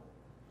Bible.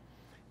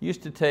 He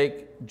used to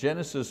take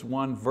Genesis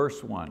 1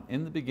 verse 1,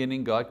 in the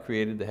beginning God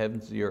created the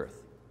heavens and the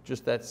earth,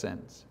 just that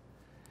sentence.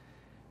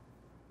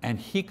 And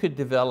he could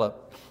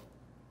develop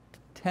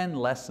 10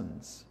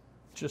 lessons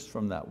just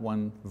from that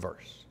one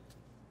verse.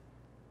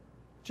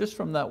 Just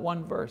from that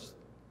one verse.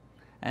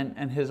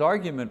 And his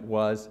argument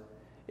was,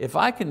 if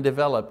I can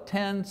develop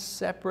 10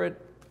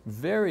 separate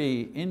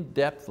very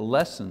in-depth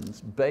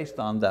lessons based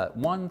on that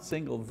one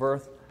single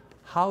verse.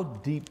 How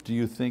deep do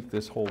you think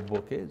this whole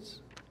book is?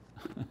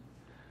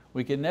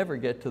 We can never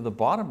get to the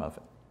bottom of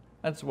it.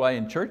 That's why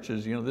in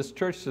churches, this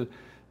church has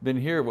been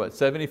here,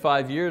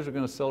 75 years, we're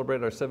going to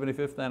celebrate our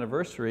 75th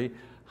anniversary.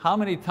 How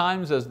many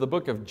times has the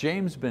book of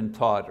James been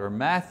taught, or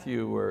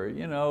Matthew, or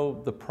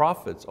the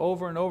prophets,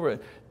 over and over?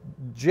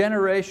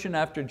 Generation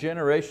after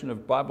generation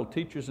of Bible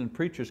teachers and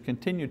preachers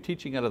continue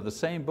teaching out of the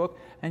same book,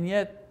 and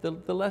yet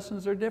the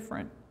lessons are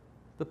different.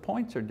 The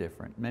points are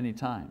different many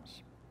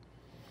times.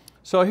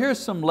 So here's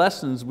some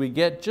lessons we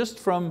get just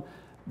from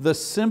the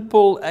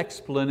simple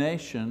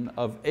explanation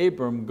of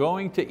Abram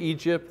going to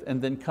Egypt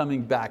and then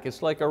coming back.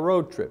 It's like a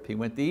road trip. He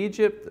went to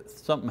Egypt,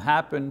 something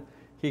happened,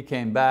 he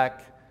came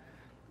back,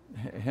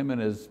 him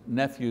and his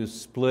nephews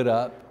split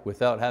up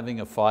without having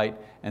a fight,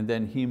 and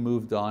then he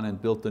moved on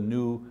and built a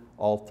new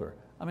altar.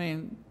 I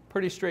mean,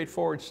 pretty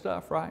straightforward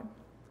stuff, right?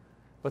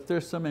 But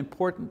there's some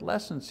important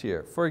lessons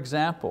here. For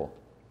example,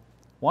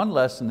 one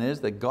lesson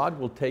is that God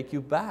will take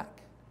you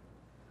back.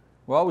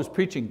 We're always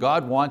preaching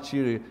God wants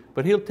you to,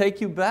 but He'll take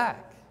you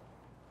back.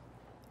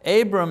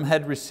 Abram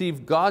had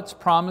received God's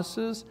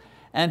promises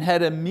and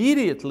had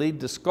immediately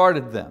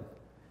discarded them.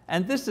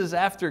 And this is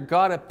after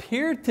God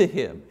appeared to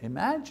him.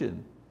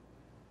 Imagine,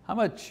 how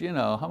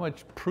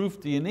much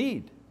proof do you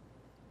need?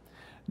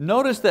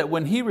 Notice that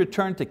when he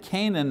returned to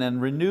Canaan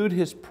and renewed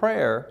his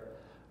prayer,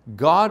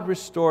 God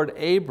restored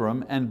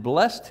Abram and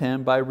blessed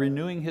him by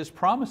renewing his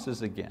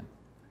promises again.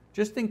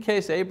 Just in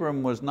case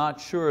Abram was not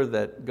sure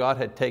that God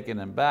had taken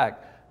him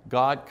back,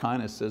 God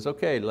kind of says,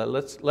 okay,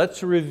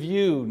 let's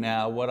review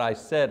now what I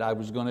said I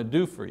was going to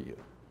do for you.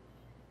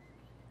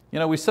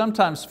 We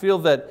sometimes feel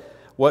that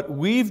what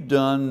we've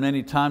done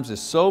many times is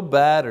so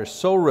bad or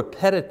so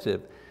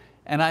repetitive,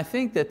 and I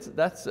think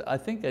I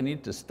think I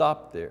need to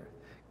stop there,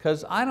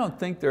 because I don't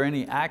think there are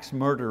any axe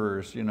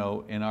murderers in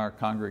our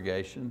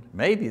congregation.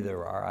 Maybe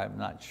there are, I'm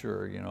not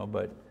sure,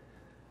 but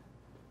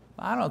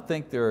I don't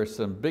think there are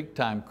some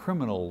big-time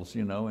criminals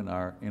in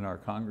our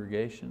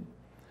congregation.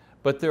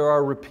 But there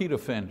are repeat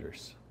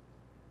offenders.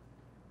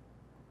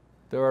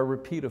 There are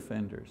repeat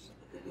offenders.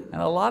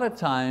 And a lot of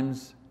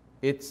times,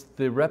 it's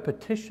the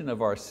repetition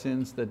of our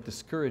sins that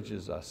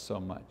discourages us so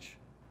much.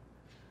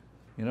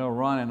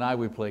 Ron and I,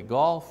 we play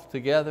golf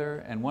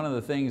together, and one of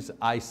the things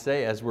I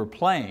say as we're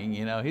playing,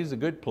 he's a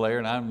good player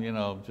and I'm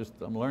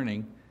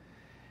learning,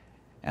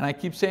 and I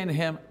keep saying to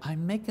him,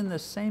 I'm making the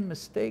same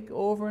mistake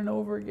over and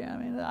over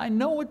again. I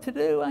know what to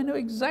do. I know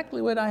exactly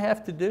what I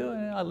have to do.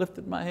 I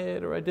lifted my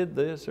head, or I did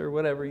this, or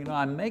whatever.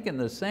 I'm making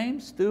the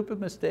same stupid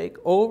mistake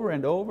over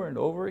and over and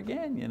over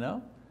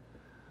again.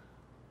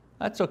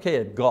 That's okay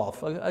at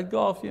golf. At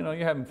golf, you're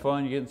having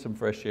fun, you're getting some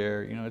fresh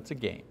air, it's a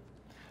game.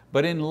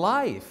 But in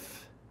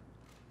life,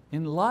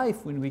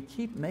 when we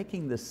keep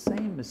making the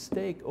same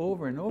mistake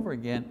over and over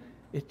again,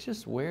 it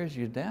just wears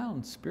you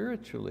down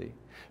spiritually,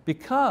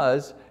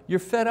 because you're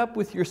fed up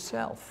with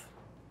yourself.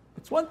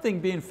 It's one thing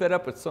being fed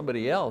up with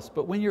somebody else,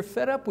 but when you're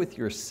fed up with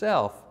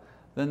yourself,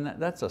 then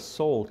that's a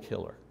soul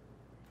killer.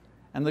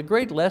 And the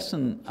great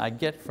lesson I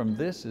get from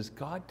this is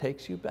God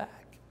takes you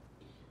back,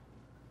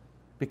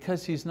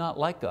 because He's not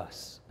like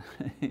us.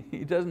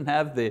 He doesn't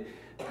have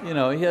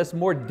He has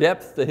more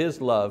depth to His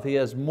love. He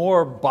has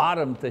more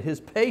bottom to His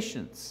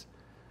patience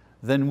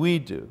than we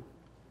do.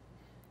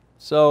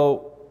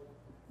 So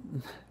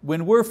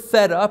when we're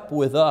fed up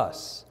with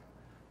us,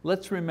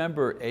 let's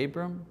remember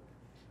Abram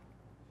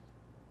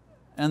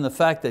and the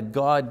fact that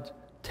God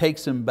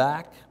takes him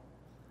back.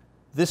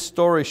 This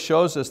story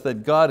shows us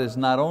that God is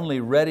not only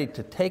ready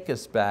to take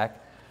us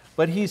back,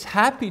 but He's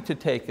happy to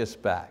take us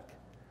back.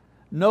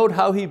 Note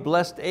how He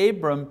blessed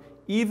Abram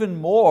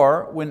even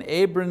more when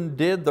Abram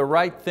did the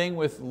right thing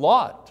with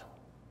Lot.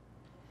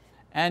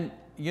 And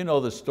you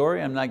know the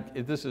story,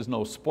 this is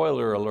no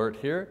spoiler alert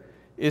here.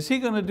 Is he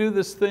going to do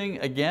this thing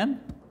again?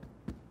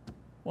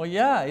 Well,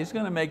 yeah, he's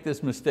going to make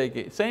this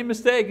mistake. Same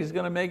mistake, he's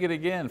going to make it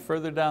again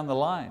further down the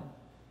line.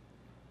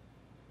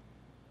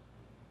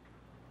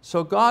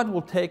 So God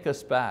will take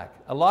us back.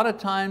 A lot of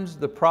times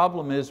the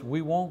problem is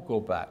we won't go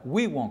back.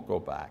 We won't go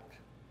back.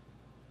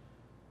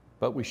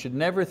 But we should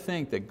never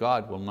think that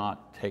God will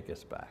not take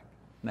us back.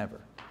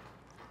 Never.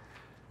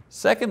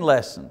 Second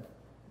lesson,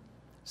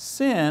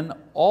 sin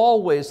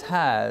always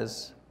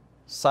has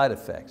side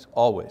effects,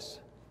 always.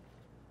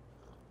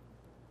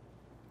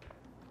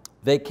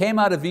 They came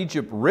out of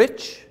Egypt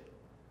rich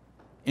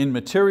in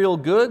material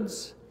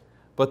goods,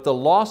 but the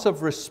loss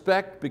of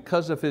respect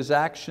because of his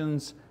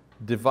actions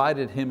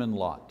divided him and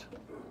Lot.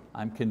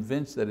 I'm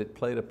convinced that it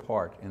played a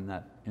part in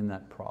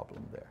that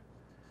problem there,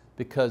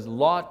 because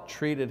Lot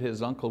treated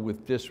his uncle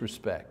with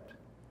disrespect.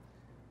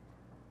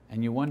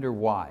 And you wonder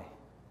why.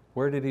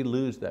 Where did he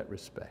lose that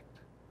respect?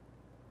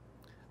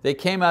 They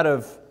came out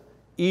of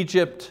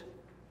Egypt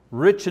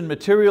rich in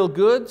material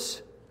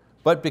goods,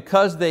 but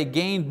because they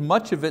gained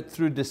much of it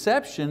through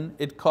deception,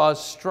 it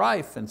caused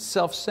strife and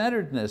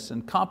self-centeredness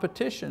and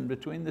competition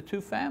between the two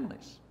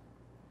families.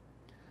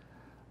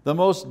 The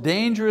most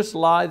dangerous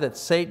lie that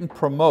Satan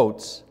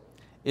promotes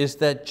is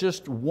that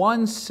just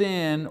one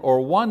sin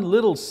or one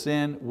little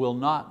sin will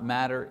not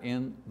matter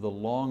in the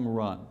long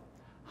run.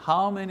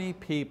 How many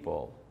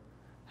people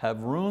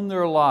have ruined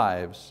their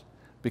lives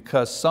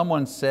because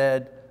someone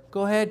said,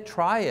 go ahead,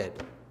 try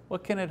it.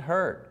 What can it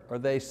hurt? Or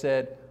they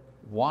said,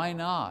 why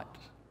not?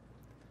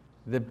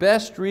 The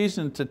best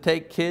reason to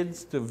take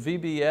kids to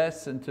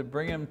VBS and to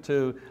bring them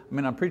to,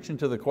 I'm preaching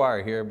to the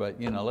choir here,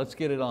 but let's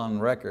get it on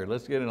record,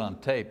 let's get it on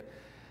tape.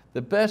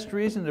 The best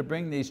reason to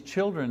bring these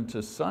children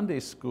to Sunday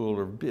school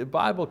or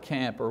Bible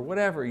camp or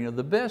whatever,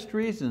 the best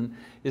reason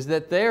is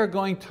that they are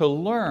going to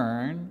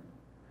learn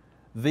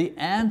the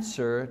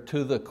answer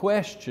to the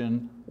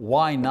question,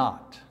 why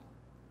not?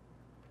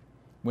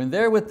 When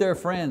they're with their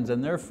friends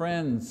and their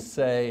friends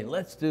say,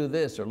 let's do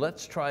this or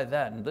let's try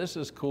that and this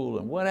is cool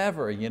and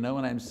whatever, you know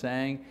what I'm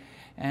saying?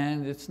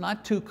 And it's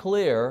not too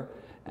clear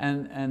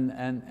and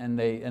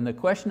the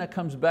question that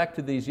comes back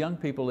to these young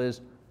people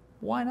is,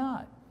 why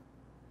not?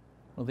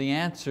 Well, the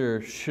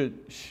answer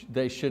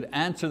they should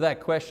answer that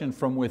question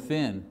from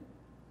within,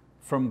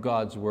 from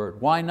God's word.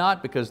 Why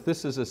not? Because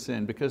this is a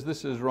sin, because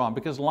this is wrong,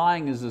 because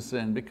lying is a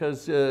sin,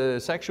 because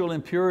sexual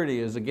impurity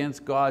is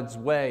against God's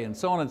way, and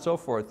so on and so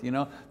forth.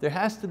 There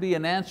has to be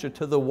an answer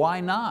to the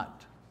why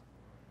not.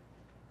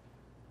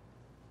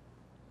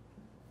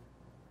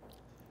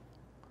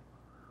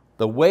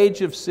 The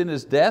wage of sin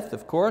is death,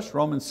 of course,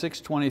 Romans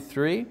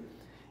 6:23,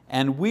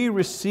 and we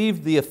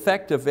receive the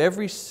effect of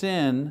every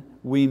sin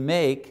we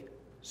make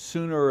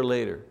sooner or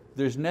later.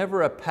 There's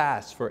never a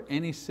pass for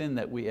any sin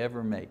that we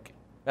ever make.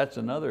 That's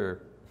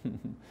another,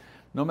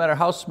 no matter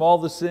how small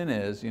the sin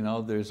is,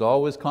 there's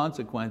always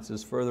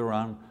consequences further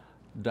on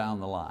down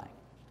the line.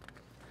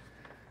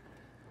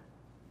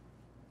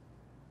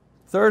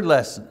 Third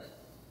lesson,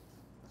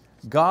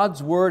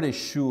 God's word is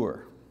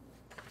sure.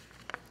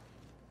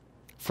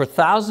 For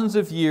thousands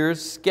of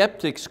years,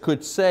 skeptics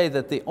could say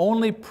that the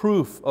only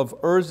proof of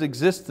Ur's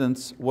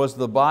existence was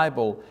the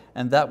Bible,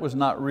 and that was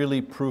not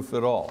really proof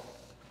at all.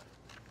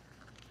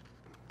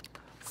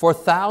 For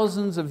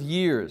thousands of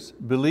years,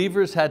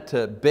 believers had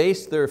to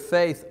base their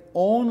faith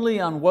only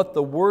on what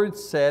the Word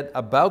said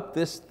about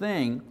this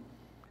thing,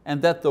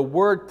 and that the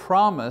Word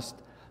promised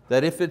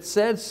that if it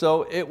said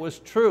so, it was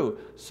true.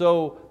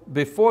 So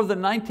before the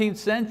 19th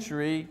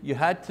century, you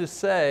had to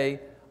say,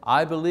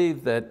 I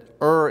believe that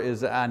Ur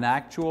is an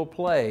actual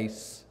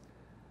place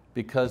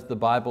because the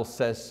Bible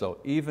says so,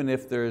 even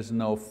if there is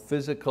no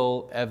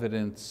physical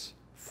evidence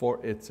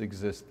for its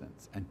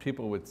existence. And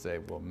people would say,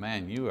 well,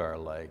 man, you are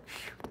like,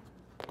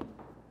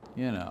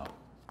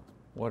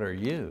 what are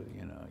you?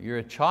 You're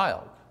a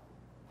child.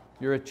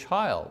 You're a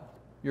child.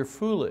 You're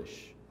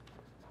foolish.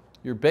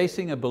 You're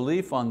basing a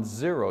belief on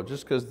zero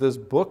just because this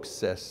book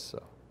says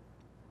so.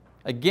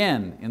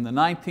 Again, in the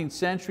 19th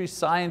century,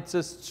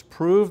 scientists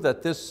proved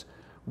that this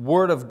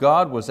word of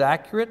God was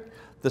accurate.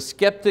 The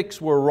skeptics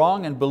were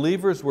wrong and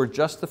believers were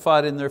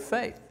justified in their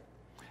faith.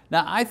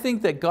 Now, I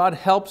think that God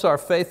helps our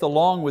faith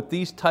along with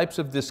these types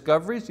of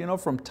discoveries,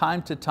 from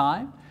time to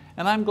time,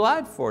 and I'm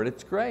glad for it.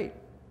 It's great.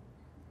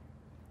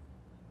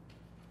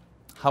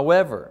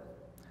 However,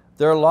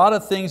 there are a lot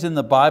of things in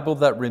the Bible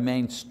that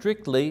remain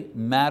strictly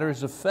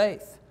matters of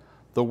faith.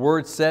 The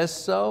Word says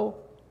so,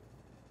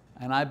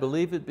 and I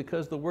believe it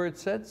because the Word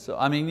said so.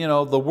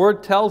 The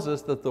Word tells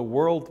us that the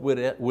world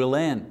will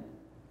end.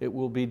 It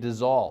will be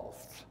dissolved.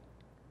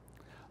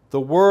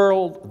 The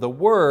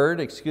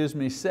Word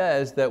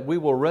says that we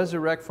will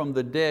resurrect from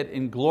the dead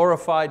in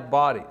glorified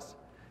bodies.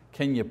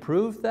 Can you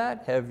prove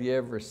that? Have you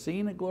ever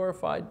seen a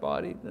glorified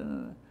body?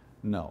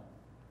 No.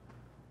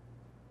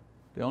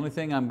 The only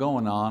thing I'm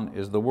going on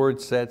is the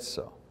Word said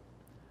so.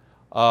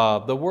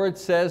 The Word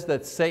says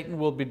that Satan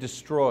will be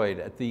destroyed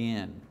at the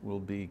end, will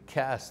be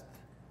cast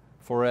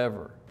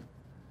forever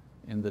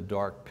in the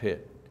dark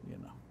pit.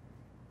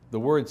 The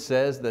Word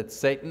says that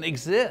Satan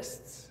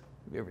exists.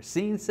 Have you ever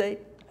seen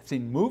Satan? I've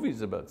seen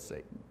movies about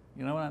Satan.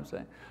 You know what I'm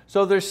saying?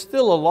 So there's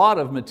still a lot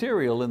of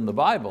material in the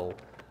Bible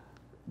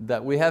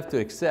that we have to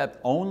accept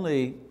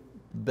only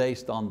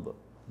based on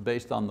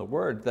the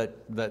Word,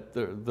 that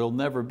there'll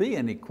never be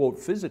any, quote,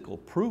 physical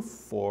proof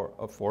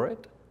for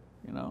it.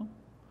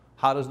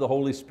 How does the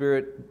Holy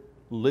Spirit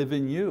live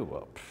in you?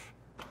 Well,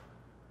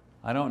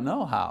 I don't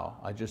know how,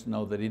 I just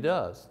know that He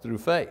does, through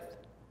faith.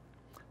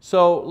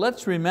 So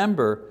let's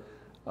remember,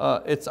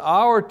 it's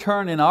our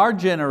turn in our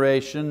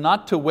generation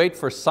not to wait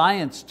for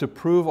science to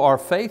prove our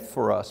faith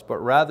for us, but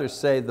rather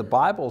say, the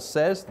Bible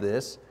says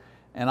this,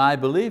 and I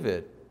believe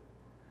it.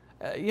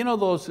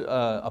 Those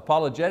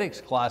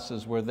apologetics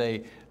classes where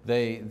they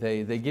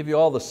give you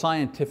all the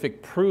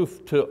scientific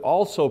proof to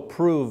also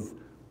prove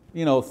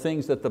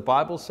things that the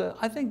Bible says?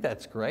 I think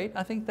that's great.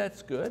 I think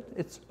that's good.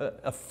 It's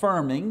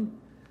affirming,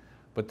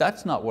 but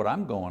that's not what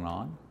I'm going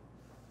on.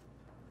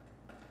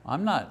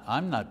 I'm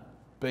not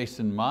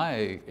basing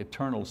my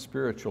eternal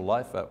spiritual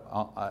life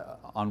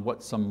on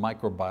what some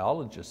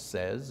microbiologist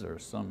says or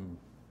some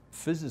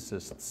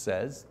physicist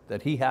says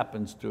that he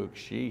happens to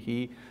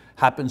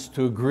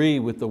agree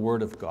with the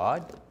Word of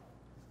God.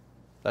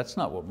 That's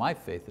not what my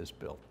faith is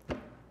built.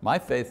 My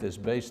faith is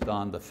based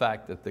on the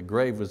fact that the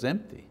grave was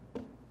empty.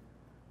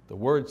 The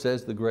word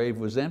says the grave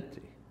was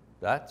empty.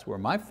 That's where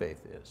my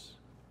faith is.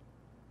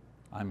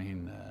 I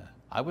mean,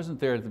 I wasn't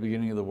there at the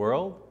beginning of the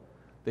world.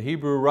 The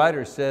Hebrew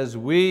writer says,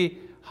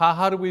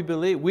 how do we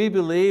believe? We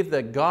believe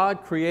that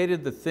God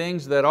created the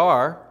things that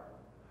are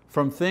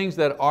from things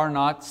that are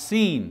not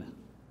seen.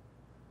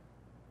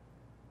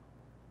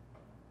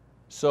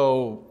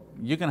 So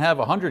you can have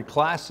 100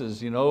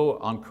 classes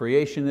on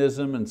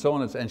creationism and so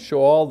on and show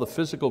all the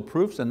physical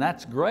proofs, and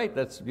that's great.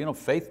 That's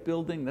faith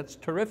building, that's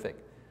terrific.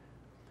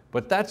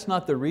 But that's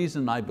not the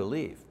reason I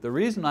believe. The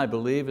reason I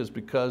believe is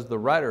because the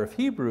writer of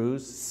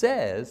Hebrews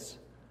says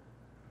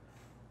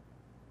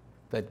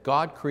that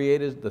God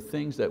created the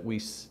things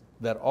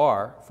that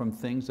are from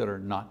things that are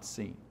not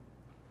seen.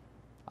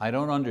 I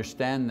don't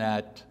understand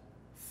that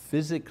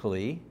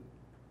physically,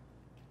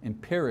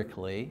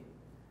 empirically.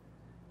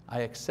 I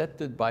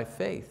accept it by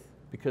faith,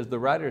 because the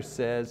writer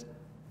says,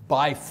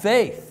 by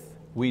faith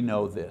we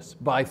know this.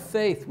 By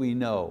faith we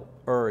know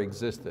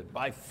existed.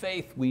 By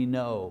faith we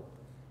know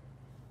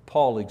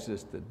Paul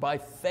existed. By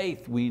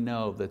faith we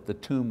know that the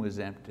tomb was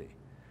empty.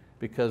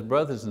 Because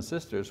brothers and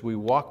sisters, we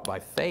walk by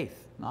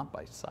faith, not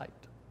by sight.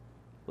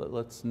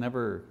 Let's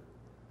never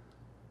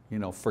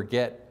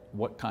forget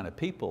what kind of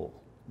people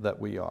that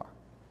we are.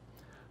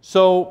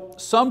 So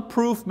some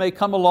proof may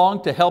come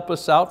along to help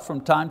us out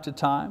from time to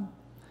time,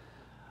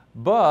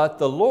 but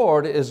the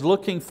Lord is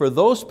looking for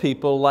those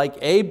people like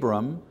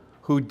Abram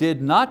who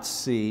did not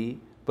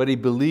see, but he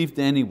believed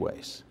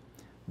anyways.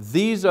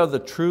 These are the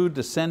true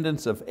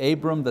descendants of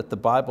Abram that the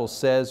Bible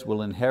says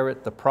will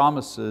inherit the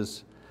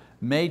promises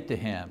made to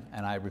him.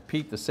 And I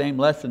repeat the same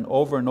lesson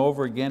over and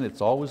over again.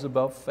 It's always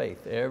about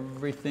faith.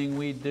 Everything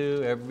we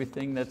do,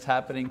 everything that's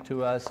happening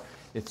to us,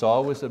 it's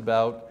always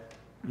about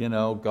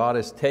God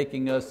is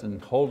taking us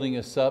and holding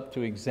us up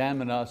to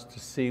examine us to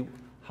see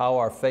how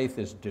our faith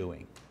is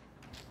doing.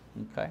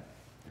 Okay?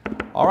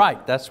 All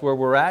right, that's where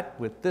we're at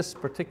with this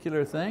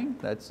particular thing.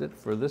 That's it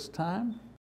for this time.